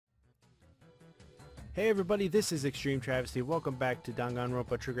Hey everybody, this is Extreme Travesty. Welcome back to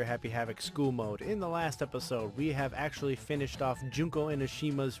Danganronpa Trigger Happy Havoc School Mode. In the last episode, we have actually finished off Junko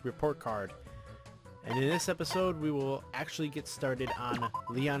Inishima's report card. And in this episode, we will actually get started on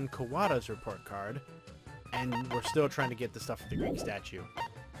Leon Kawada's report card. And we're still trying to get the stuff for the Greek statue.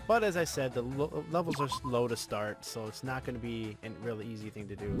 But as I said, the levels are slow to start, so it's not going to be a really easy thing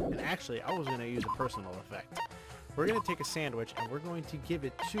to do. And actually, I was going to use a personal effect. We're going to take a sandwich and we're going to give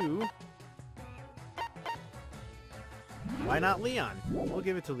it to... why not Leon? We'll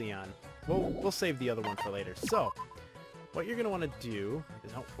give it to Leon. We'll save the other one for later. So, what you're going to want to do,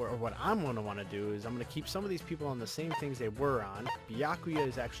 is, or what I'm going to want to do, is I'm going to keep some of these people on the same things they were on. Byakuya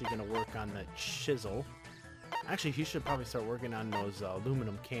is actually going to work on the chisel. Actually, he should probably start working on those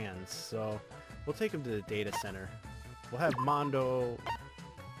aluminum cans. So, we'll take him to the data center. We'll have Mondo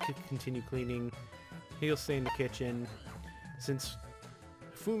continue cleaning. He'll stay in the kitchen. Since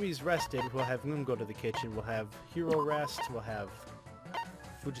Fumi's rested, we'll have him go to the kitchen. We'll have Hiro rest. We'll have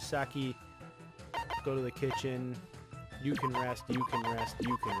Fujisaki go to the kitchen. You can rest, you can rest,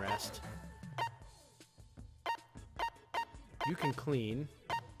 you can rest. You can clean.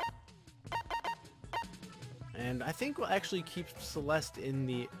 And I think we'll actually keep Celeste in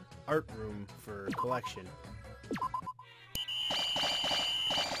the art room for collection.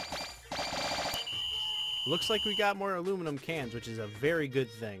 Looks like we got more aluminum cans, which is a very good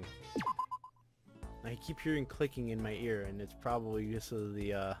thing. I keep hearing clicking in my ear, and it's probably just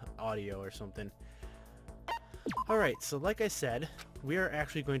the audio or something. Alright, so like I said, we are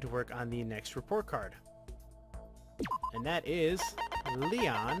actually going to work on the next report card. And that is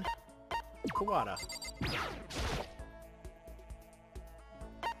Leon Kawada.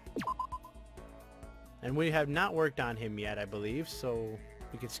 And we have not worked on him yet, I believe, so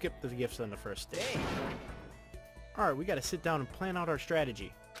we can skip the gifts on the first day. Alright, we gotta sit down and plan out our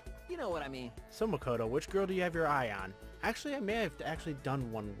strategy. You know what I mean. So Makoto, which girl do you have your eye on? Actually, I may have actually done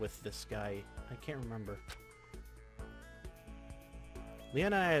one with this guy. I can't remember.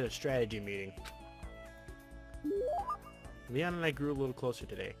 Leon and I had a strategy meeting. Leon and I grew a little closer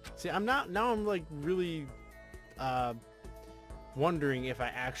today. See, I'm like really wondering if I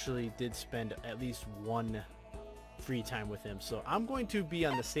actually did spend at least one free time with him. So I'm going to be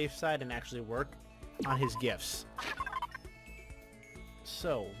on the safe side and actually work on his gifts.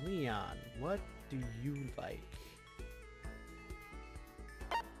 So, Leon, what do you like?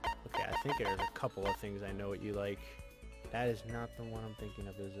 Okay, I think there's a couple of things I know what you like. That is not the one I'm thinking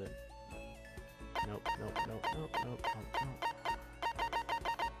of, is it? Nope, nope, nope, nope, nope, nope, nope.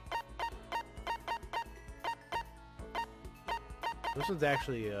 This one's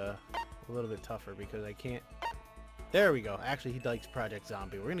actually a little bit tougher because I can't... There we go. Actually, he likes Project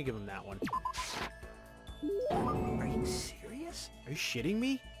Zombie. We're gonna give him that one. Are you serious? Are you shitting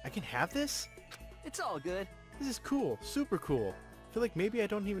me? I can have this? It's all good. This is cool. Super cool. I feel like maybe I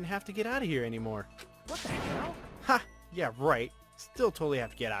don't even have to get out of here anymore. What the hell? Ha! Yeah, right. Still totally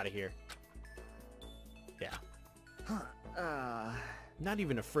have to get out of here. Yeah. Huh. Not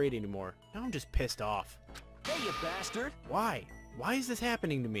even afraid anymore. Now I'm just pissed off. Hey, you bastard! Why? Why is this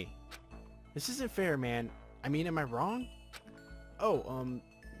happening to me? This isn't fair, man. I mean, am I wrong? Oh,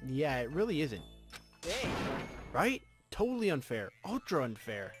 yeah, it really isn't. Hey! Right? Totally unfair. Ultra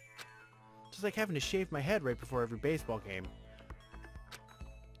unfair. Just like having to shave my head right before every baseball game.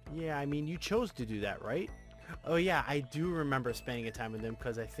 Yeah, I mean, you chose to do that, right? Oh yeah, I do remember spending a time with him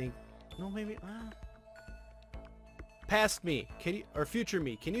because I think... No, maybe... Past me, can you, or future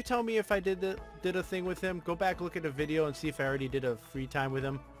me, can you tell me if I did a thing with him? Go back, look at a video, and see if I already did a free time with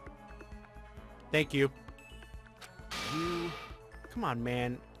him. Thank you. Come on,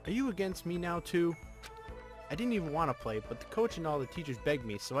 man. Are you against me now, too? I didn't even want to play, but the coach and all the teachers begged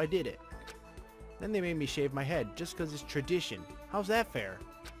me, so I did it. Then they made me shave my head, just because it's tradition. How's that fair?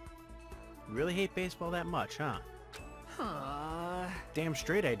 You really hate baseball that much, huh? Huh. Damn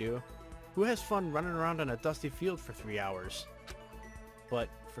straight I do. Who has fun running around on a dusty field for 3 hours? But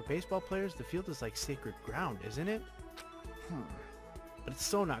for baseball players, the field is like sacred ground, isn't it? But it's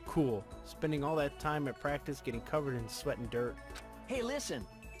so not cool, spending all that time at practice getting covered in sweat and dirt. Hey, listen.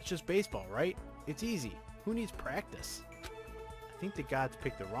 It's just baseball, right? It's easy. Who needs practice? I think the gods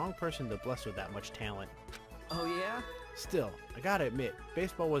picked the wrong person to bless with that much talent. Oh, yeah? Still, I gotta admit,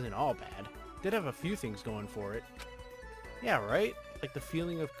 baseball wasn't all bad. Did have a few things going for it. Yeah, right? Like the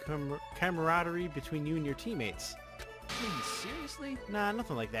feeling of camaraderie between you and your teammates. I mean, seriously? Nah,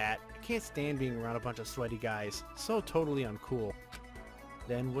 nothing like that. I can't stand being around a bunch of sweaty guys. So totally uncool.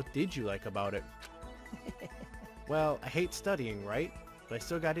 Then what did you like about it? Well, I hate studying, right? But I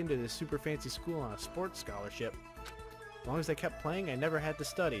still got into this super fancy school on a sports scholarship. As long as I kept playing, I never had to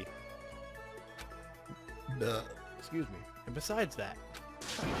study. Excuse me. And besides that,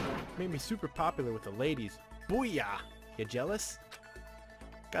 made me super popular with the ladies. Booyah! You jealous?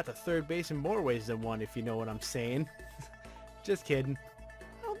 Got to third base in more ways than one, if you know what I'm saying. Just kidding.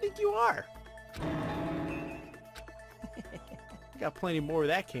 I don't think you are. Got plenty more where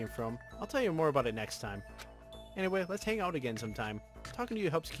that came from. I'll tell you more about it next time. Anyway, let's hang out again sometime. Talking to you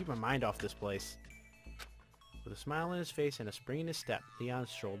helps keep my mind off this place. With a smile on his face and a spring in his step, Leon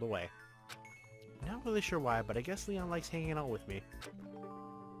strolled away. Not really sure why, but I guess Leon likes hanging out with me.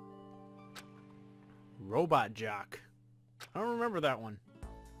 Robot Jock. I don't remember that one.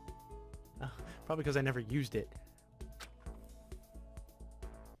 Probably because I never used it.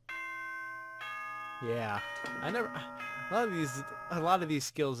 Yeah, a lot of these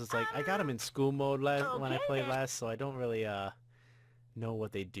skills, it's like I got them in school mode when I played last, so I don't really know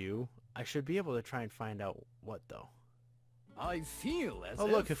what they do. I should be able to try and find out what though. I feel as Oh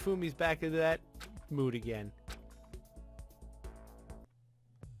look, Hifumi's back into that mood again.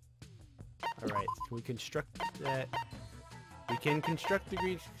 Alright, can we construct that? We can construct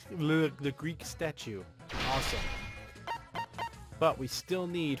the Greek statue. Awesome. But we still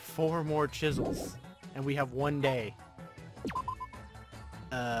need 4 more chisels. And we have 1 day.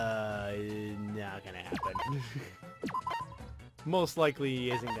 Not gonna happen. Most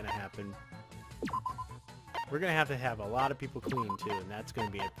likely isn't gonna happen. We're gonna have a lot of people clean too, and that's gonna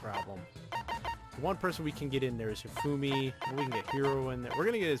be a problem. The one person we can get in there is Hifumi. We can get Hiro in there. We're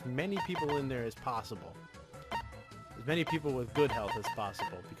gonna get as many people in there as possible. As many people with good health as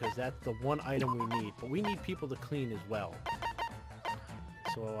possible, because that's the one item we need. But we need people to clean as well.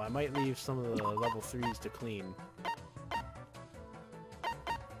 So I might leave some of the level 3s to clean.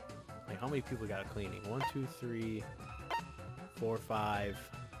 Like, how many people got cleaning? 1, 2, 3, 4, 5.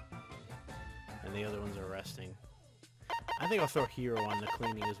 And the other ones are resting. I think I'll throw Hero on the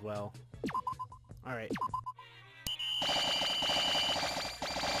cleaning as well. Alright.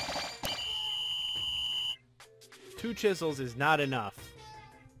 Two chisels is not enough.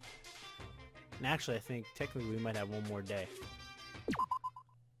 And actually, I think technically we might have 1 more day.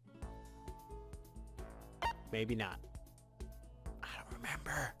 Maybe not. I don't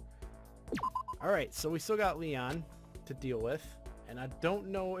remember. Alright, so we still got Leon to deal with. And I don't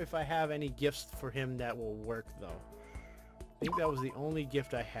know if I have any gifts for him that will work, though. I think that was the only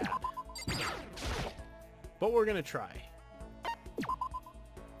gift I had. But we're gonna try.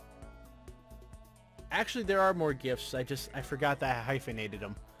 Actually, there are more gifts. I forgot that I hyphenated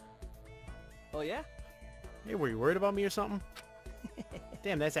them. Oh, yeah? Hey, were you worried about me or something?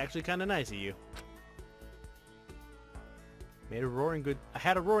 Damn, that's actually kind of nice of you. I had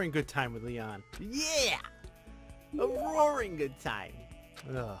a roaring good time with Leon. Yeah! A roaring good time.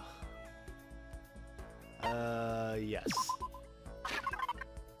 Ugh. Yes.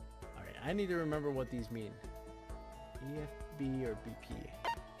 Alright, I need to remember what these mean. EFB or BP?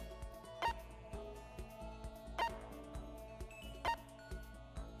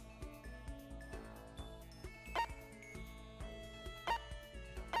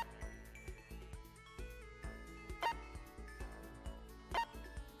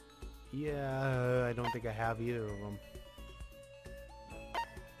 Yeah, I don't think I have either of them.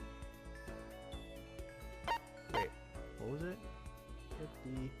 Wait, what was it?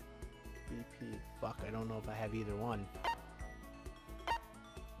 50 BP. Fuck, I don't know if I have either one.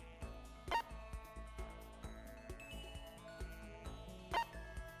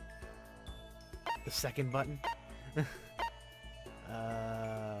 The second button?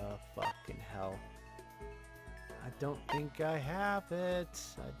 Fucking hell. I don't think I have it.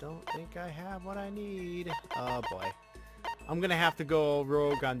 I don't think I have what I need. Oh boy. I'm gonna have to go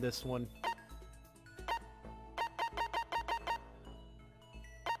rogue on this one.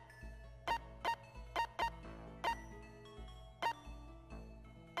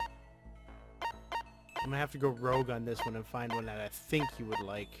 I'm gonna have to go rogue on this one and find one that I think you would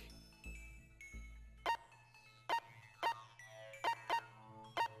like.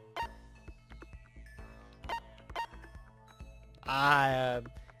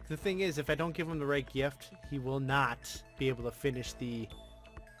 The thing is, if I don't give him the right gift, he will not be able to finish the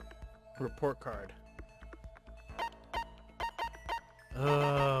report card.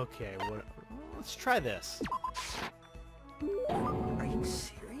 Okay, let's try this. Are you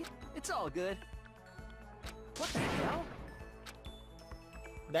serious? It's all good. What the hell?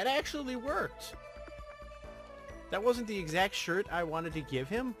 That actually worked. That wasn't the exact shirt I wanted to give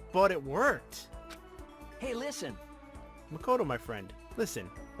him, but it worked. Hey, listen. Makoto, my friend, listen,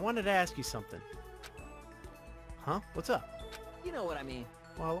 I wanted to ask you something. Huh? What's up? You know what I mean.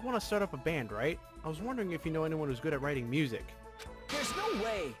 Well, I want to start up a band, right? I was wondering if you know anyone who's good at writing music. There's no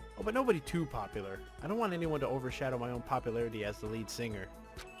way. Oh, but nobody too popular. I don't want anyone to overshadow my own popularity as the lead singer.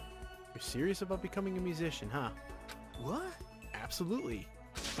 You're serious about becoming a musician, huh? What? Absolutely.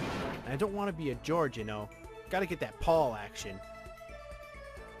 And I don't want to be a George, you know. Gotta get that Paul action.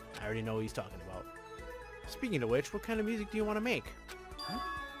 I already know what he's talking about. Speaking of which, what kind of music do you want to make? Huh?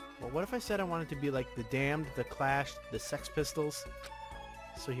 Well, what if I said I wanted to be like The Damned, The Clash, The Sex Pistols?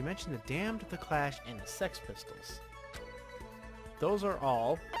 So you mentioned The Damned, The Clash, and The Sex Pistols. Those are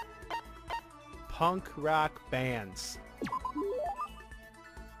all punk rock bands.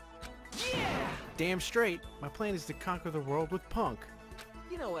 Yeah! Damn straight, my plan is to conquer the world with punk.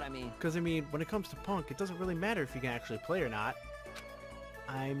 You know what I mean. Because, I mean, when it comes to punk, it doesn't really matter if you can actually play or not.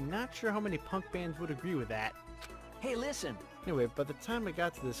 I'm not sure how many punk bands would agree with that. Hey, listen. Anyway, by the time I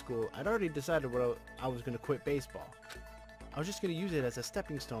got to this school, I'd already decided I was going to quit baseball. I was just going to use it as a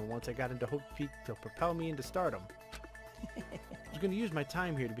stepping stone once I got into Hope Peak to propel me into stardom. I was going to use my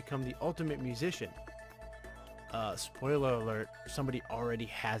time here to become the ultimate musician. Spoiler alert, somebody already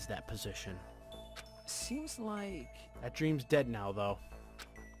has that position. Seems like... That dream's dead now, though.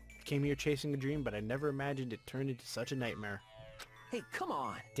 Came here chasing a dream, but I never imagined it turned into such a nightmare. Hey, come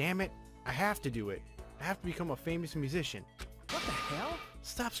on. Damn it, I have to do it. I have to become a famous musician. What the hell?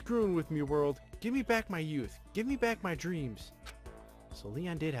 Stop screwing with me, world. Give me back my youth. Give me back my dreams. So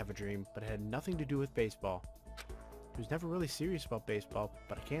Leon did have a dream, but it had nothing to do with baseball. He was never really serious about baseball,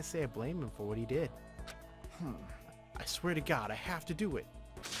 but I can't say I blame him for what he did. I swear to God, I have to do it.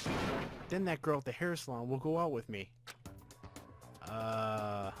 Then that girl at the hair salon will go out with me.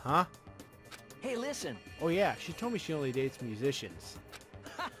 Huh? Hey, listen. Oh yeah, she told me she only dates musicians.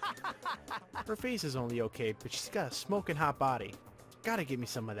 Her face is only okay, but she's got a smoking hot body. Gotta give me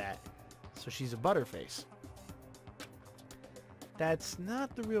some of that. So she's a butterface. That's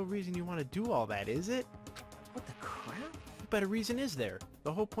not the real reason you want to do all that, is it? What the crap? What better reason is there?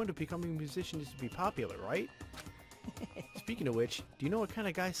 The whole point of becoming a musician is to be popular, right? Speaking of which, do you know what kind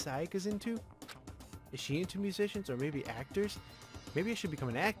of guy Sayaka's into? Is she into musicians or maybe actors? Maybe I should become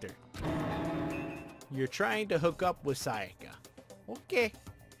an actor. You're trying to hook up with Sayaka. Okay.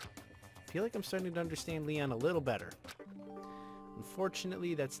 I feel like I'm starting to understand Leon a little better.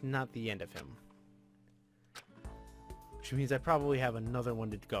 Unfortunately, that's not the end of him. Which means I probably have another one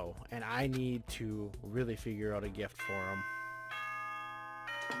to go, and I need to really figure out a gift for him.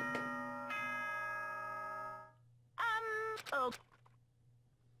 Oh.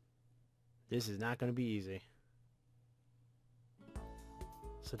 This is not going to be easy.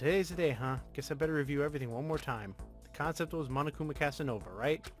 So today's the day, huh? Guess I better review everything one more time. The concept was Monokuma Casanova,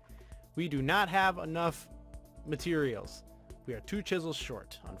 right? We do not have enough materials. We are 2 chisels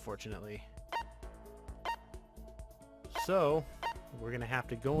short, unfortunately. So, we're going to have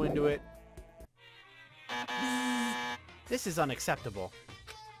to go into it. This is unacceptable.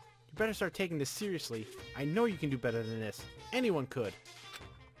 You better start taking this seriously. I know you can do better than this. Anyone could.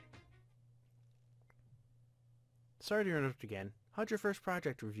 Sorry to interrupt again. How'd your first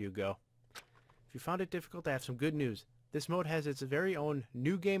project review go? If you found it difficult, I have some good news. This mode has its very own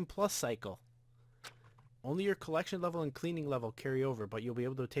New Game Plus cycle. Only your collection level and cleaning level carry over, but you'll be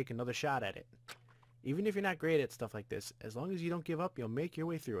able to take another shot at it. Even if you're not great at stuff like this, as long as you don't give up, you'll make your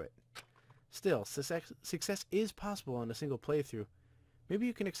way through it. Still, success is possible in a single playthrough. Maybe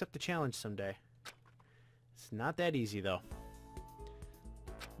you can accept the challenge someday. It's not that easy, though.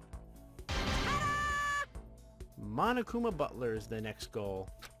 Monokuma Butler is the next goal.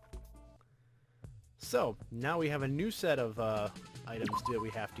 So, now we have a new set of items that we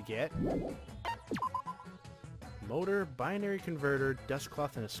have to get. Motor, binary converter, dust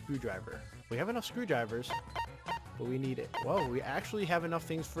cloth, and a screwdriver. We have enough screwdrivers, but we need it. Whoa, we actually have enough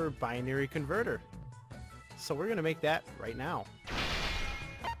things for a binary converter. So we're going to make that right now.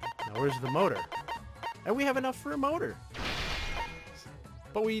 Now where's the motor? And we have enough for a motor.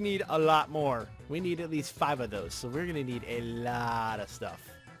 But we need a lot more. We need at least 5 of those, so we're going to need a lot of stuff.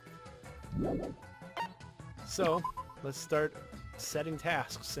 So, let's start setting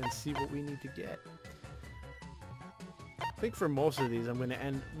tasks and see what we need to get. I think for most of these I'm going to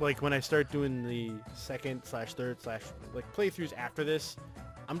end, like when I start doing the second / third / like playthroughs after this,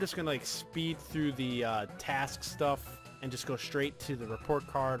 I'm just going to like speed through the task stuff and just go straight to the report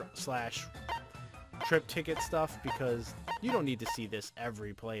card / trip ticket stuff, because you don't need to see this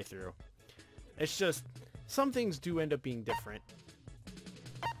every playthrough. It's just, some things do end up being different.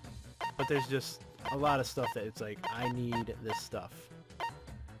 But there's just a lot of stuff that it's like, I need this stuff.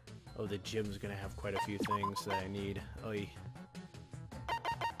 Oh, the gym's gonna have quite a few things that I need. Oy.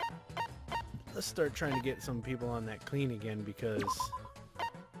 Let's start trying to get some people on that clean again, because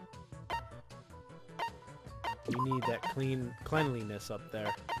we We need that cleanliness up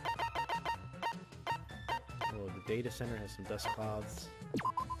there. Oh, the data center has some dust clouds.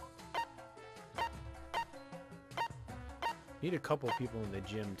 Need a couple of people in the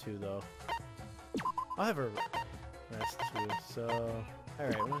gym too, though. I'll have a rest too. So, all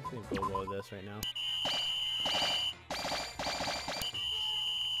right, we're not gonna go with this right now.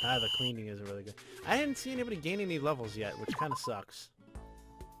 Ah, the cleaning isn't really good. I didn't see anybody gain any levels yet, which kind of sucks.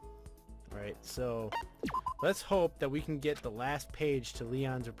 Alright, so let's hope that we can get the last page to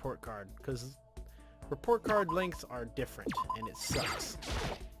Leon's report card, because report card lengths are different, and it sucks.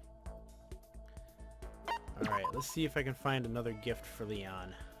 Alright, let's see if I can find another gift for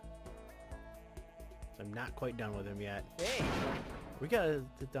Leon. I'm not quite done with him yet. Hey! We gotta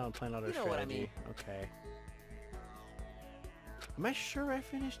sit down and plan out our strategy. What I mean. Okay. Am I sure I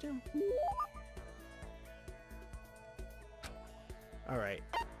finished him? Alright.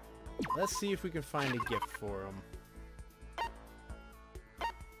 Let's see if we can find a gift for him.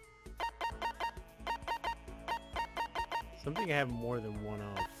 Something I have more than one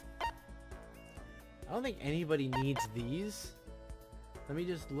of. I don't think anybody needs these. Let me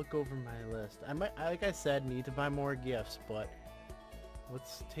just look over my list. I might, like I said, need to buy more gifts, but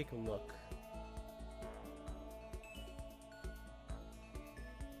let's take a look.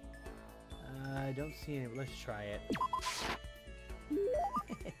 I don't see any. Let's try it.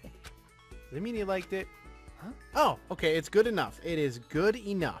 Does it mean he liked it? Huh? Oh, okay. It's good enough. It is good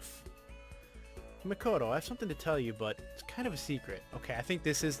enough. Makoto, I have something to tell you, but it's kind of a secret. Okay, I think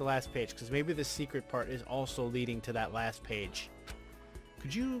this is the last page, because maybe the secret part is also leading to that last page.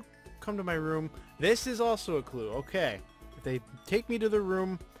 Could you come to my room? This is also a clue. Okay. If they take me to the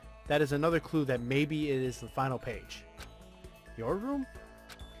room, that is another clue that maybe it is the final page. Your room?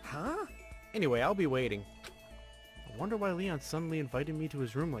 Huh? Anyway, I'll be waiting. I wonder why Leon suddenly invited me to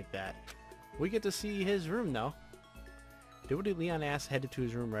his room like that. We get to see his room now. Did what Leon asked, headed to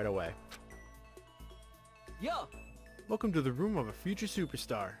his room right away. Yo! Welcome to the room of a future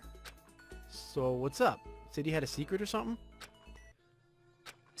superstar. So, what's up? Said you had a secret or something?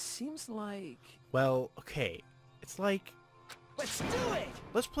 Seems like... Well, okay. It's like... Let's do it!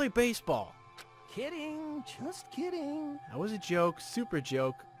 Let's play baseball. Kidding. Just kidding. That was a joke. Super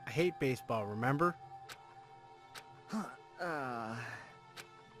joke. I hate baseball, remember? Huh.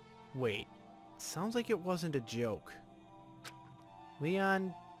 Wait. Sounds like it wasn't a joke.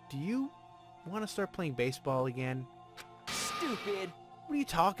 Leon, do you want to start playing baseball again? Stupid. What are you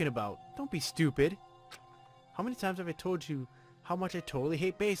talking about? Don't be stupid. How many times have I told you how much I totally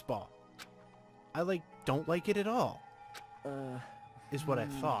hate baseball? I don't like it at all. Is what I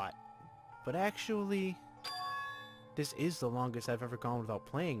thought. But actually, this is the longest I've ever gone without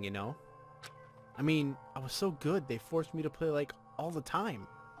playing, you know? I mean, I was so good they forced me to play all the time.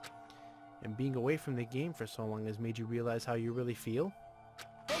 And being away from the game for so long has made you realize how you really feel?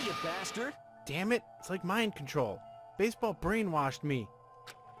 Hey, you bastard! Damn it, it's like mind control. Baseball brainwashed me.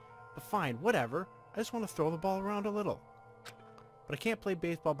 But fine, whatever. I just want to throw the ball around a little. But I can't play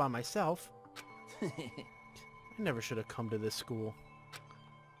baseball by myself. I never should have come to this school.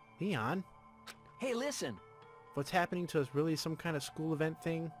 Leon? Hey, listen. If what's happening to us really is some kind of school event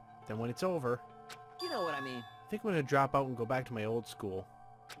thing, then when it's over, You know what I mean. I think I'm going to drop out and go back to my old school.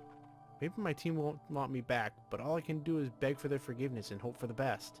 Maybe my team won't want me back, but all I can do is beg for their forgiveness and hope for the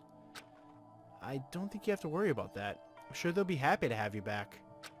best. I don't think you have to worry about that. I'm sure they'll be happy to have you back.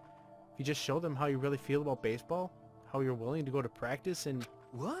 If you just show them how you really feel about baseball, how you're willing to go to practice and...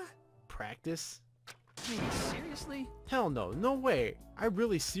 What? Practice? I mean, seriously? Hell no, no way. I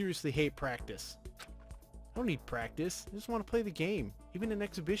really seriously hate practice. I don't need practice. I just want to play the game, even an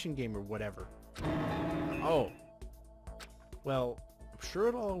exhibition game or whatever. Oh. Well, I'm sure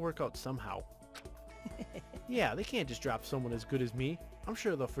it'll all work out somehow. Yeah, they can't just drop someone as good as me. I'm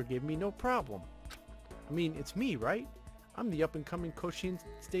sure they'll forgive me, no problem. I mean, it's me, right? I'm the up-and-coming Cochin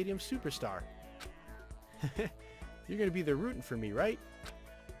Stadium superstar. You're gonna be there rooting for me, right?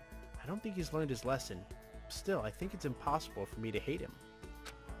 I don't think he's learned his lesson. Still, I think it's impossible for me to hate him.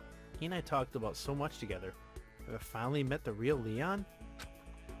 He and I talked about so much together. Have I finally met the real Leon?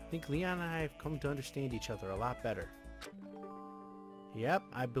 I think Leon and I have come to understand each other a lot better. Yep,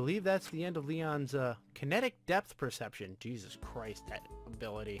 I believe that's the end of Leon's kinetic depth perception. Jesus Christ, that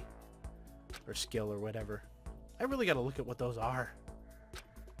ability. Or skill or whatever. I really gotta look at what those are.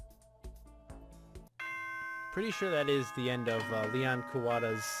 Pretty sure that is the end of Leon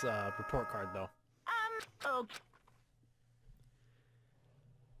Kuwata's report card, though. Okay.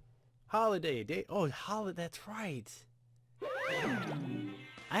 Holiday day. Oh, that's right.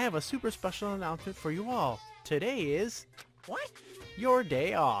 I have a super special announcement for you all. Today is... What? Your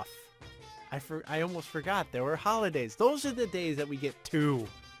day off. I almost forgot there were holidays. Those are the days that we get 2.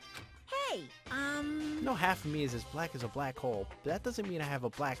 Hey, No, half of me is as black as a black hole, but that doesn't mean I have a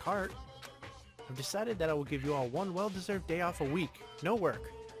black heart. I've decided that I will give you all one well-deserved day off a week. No work.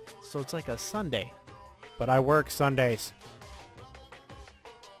 So it's like a Sunday. But I work Sundays.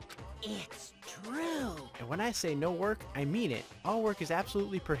 it's true. And when I say no work, I mean it. All work is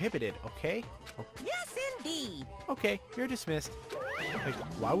absolutely prohibited, okay? Yes, indeed. Okay, you're dismissed. Like,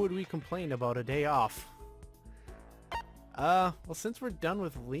 why would we complain about a day off? Well, since we're done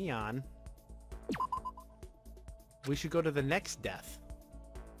with Leon, we should go to the next death.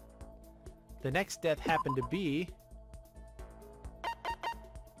 The next death happened to be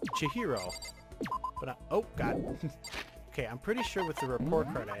Chihiro. But oh god. Okay, I'm pretty sure with the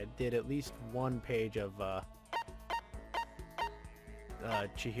report card I did at least 1 page of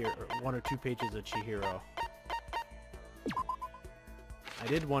Chihiro, or 1 or 2 pages of Chihiro. I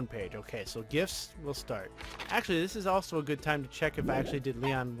did 1 page. Okay, so gifts will start. Actually, this is also a good time to check if I actually did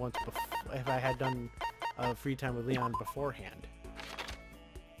Leon once before, if I had done free time with Leon beforehand.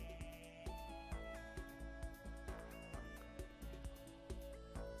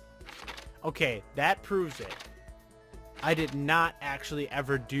 Okay, that proves it. I did not actually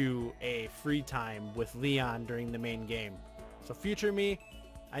ever do a free time with Leon during the main game. So future me,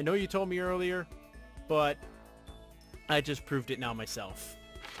 I know you told me earlier, but I just proved it now myself.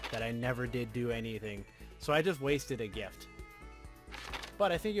 That I never did do anything. So I just wasted a gift.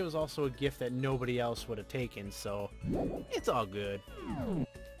 But I think it was also a gift that nobody else would have taken, so it's all good.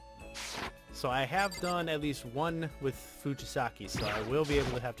 So I have done at least 1 with Fujisaki, so I will be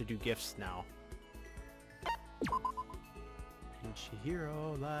able to have to do gifts now. And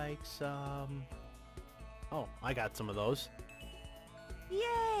Chihiro likes, oh, I got some of those.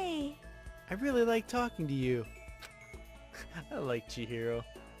 Yay. I really like talking to you. I like Chihiro.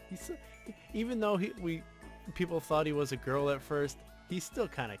 He's so, even though people thought he was a girl at first, he's still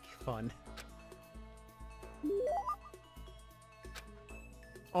kind of fun.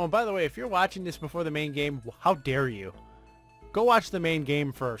 Oh, and by the way, if you're watching this before the main game, how dare you? Go watch the main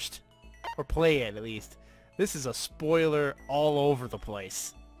game first. Or play it, at least. This is a spoiler all over the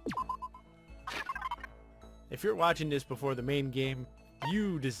place. If you're watching this before the main game,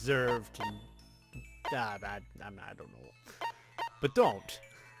 you deserve to... I don't know. But don't.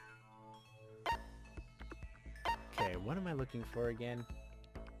 Okay, what am I looking for again?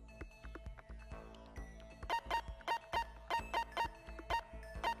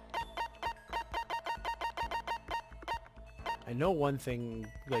 I know one thing,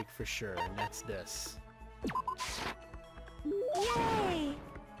 like, for sure, and that's this. Yay.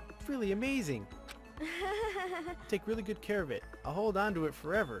 It's really amazing. Take really good care of it. I'll hold on to it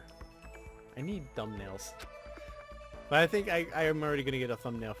forever. I need thumbnails. But I think I am already going to get a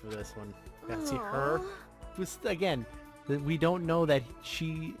thumbnail for this one. Yeah, see her? Just, again, we don't know that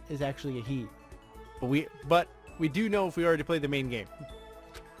she is actually a he. But we do know if we already played the main game.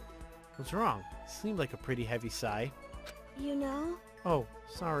 What's wrong? Seemed like a pretty heavy sigh. You know? Oh,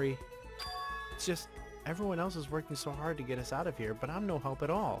 sorry. It's just, everyone else is working so hard to get us out of here, but I'm no help at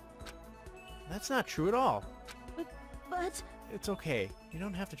all. That's not true at all. But... It's okay. You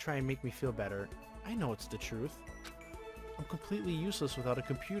don't have to try and make me feel better. I know it's the truth. I'm completely useless without a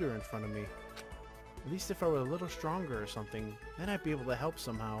computer in front of me. At least if I were a little stronger or something, then I'd be able to help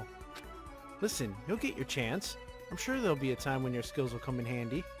somehow. Listen, you'll get your chance. I'm sure there'll be a time when your skills will come in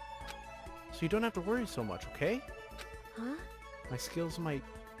handy. So you don't have to worry so much, okay? Huh? My skills might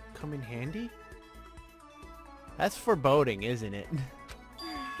come in handy? That's foreboding, isn't it?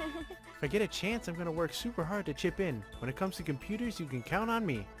 If I get a chance, I'm gonna work super hard to chip in. When it comes to computers, you can count on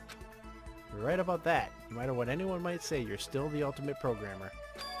me. You're right about that. No matter what anyone might say, you're still the ultimate programmer.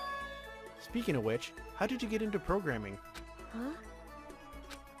 Speaking of which, how did you get into programming? Huh?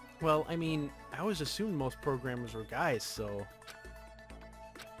 Well, I mean, I always assumed most programmers were guys, so...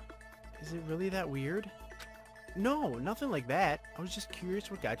 Is it really that weird? No, nothing like that. I was just curious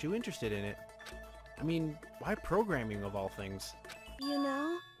what got you interested in it. I mean, why programming of all things? You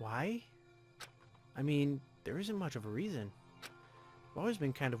know? Why? I mean, there isn't much of a reason. I've always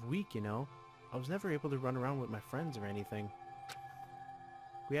been kind of weak, you know? I was never able to run around with my friends or anything.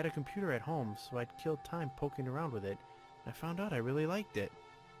 We had a computer at home, so I'd kill time poking around with it, and I found out I really liked it.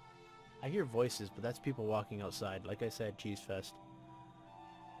 I hear voices, but that's people walking outside. Like I said, Cheese Fest.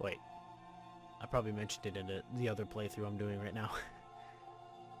 Wait. I probably mentioned it in the other playthrough I'm doing right now.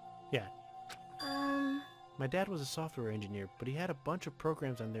 Yeah. My dad was a software engineer, but he had a bunch of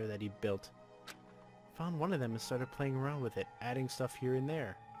programs on there that he built. Found one of them and started playing around with it, adding stuff here and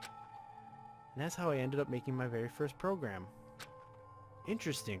there. And that's how I ended up making my very first program.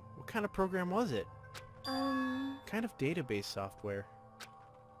 Interesting. What kind of program was it? Kind of database software.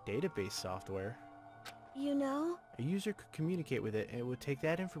 Database software? You know? A user could communicate with it, and it would take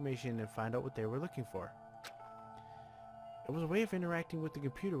that information and find out what they were looking for. It was a way of interacting with the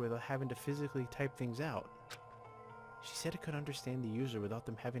computer without having to physically type things out. She said it could understand the user without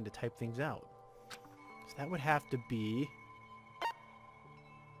them having to type things out. So that would have to be...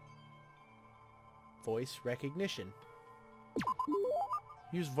 voice recognition.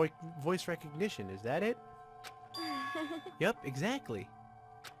 Use voice recognition, is that it? Yep, exactly.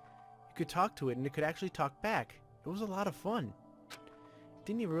 You could talk to it and it could actually talk back. It was a lot of fun. It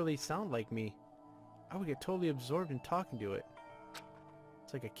didn't even really sound like me. I would get totally absorbed in talking to it.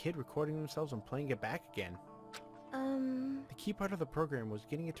 It's like a kid recording themselves and playing it back again. The key part of the program was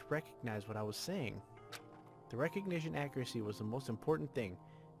getting it to recognize what I was saying. The recognition accuracy was the most important thing.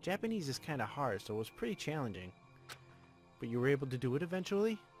 Japanese is kinda hard, so it was pretty challenging. But you were able to do it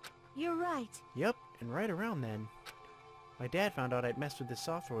eventually? You're right. Yep, and right around then, my dad found out I'd messed with this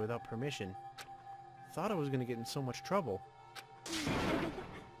software without permission. Thought I was gonna get in so much trouble.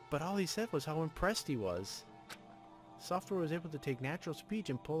 But all he said was how impressed he was. Software was able to take natural speech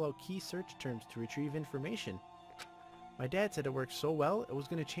and pull out key search terms to retrieve information. My dad said it worked so well, it was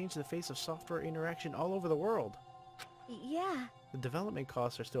going to change the face of software interaction all over the world. Yeah. The development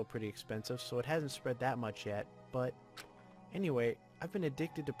costs are still pretty expensive, so it hasn't spread that much yet, but anyway, I've been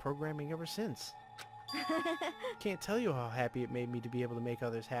addicted to programming ever since. Can't tell you how happy it made me to be able to make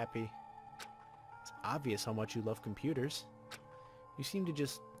others happy. It's obvious how much you love computers. You seem to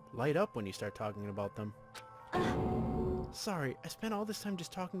just light up when you start talking about them. Sorry, I spent all this time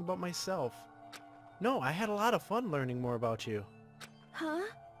just talking about myself. No, I had a lot of fun learning more about you. Huh?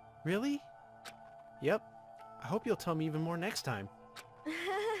 Really? Yep. I hope you'll tell me even more next time.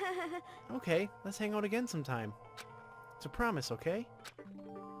 Okay, let's hang out again sometime. It's a promise, okay?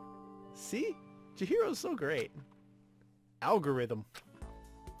 See? Chihiro's so great. Algorithm.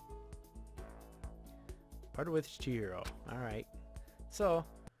 Partner with Chihiro. Alright. So,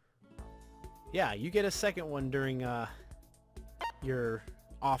 yeah, you get a second one during your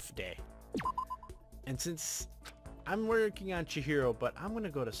off day. And since I'm working on Chihiro, but I'm gonna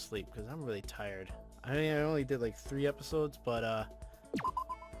go to sleep because I'm really tired. I mean, I only did like 3 episodes, but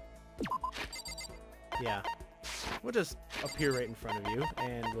yeah. We'll just appear right in front of you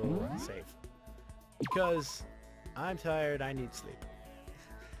and we'll save. Because I'm tired, I need sleep.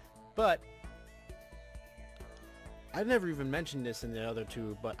 But I've never even mentioned this in the other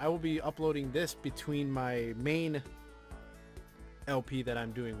 2, but I will be uploading this between my main LP that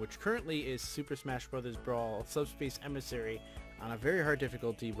I'm doing, which currently is Super Smash Bros. Brawl Subspace Emissary on a very hard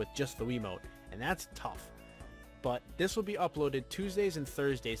difficulty with just the Wiimote, and that's tough. But this will be uploaded Tuesdays and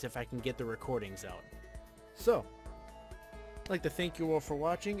Thursdays if I can get the recordings out. So, I'd like to thank you all for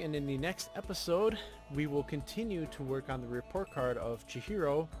watching, and in the next episode, we will continue to work on the report card of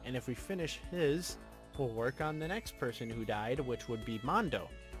Chihiro, and if we finish his, we'll work on the next person who died, which would be Mondo.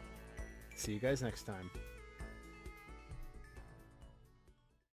 See you guys next time.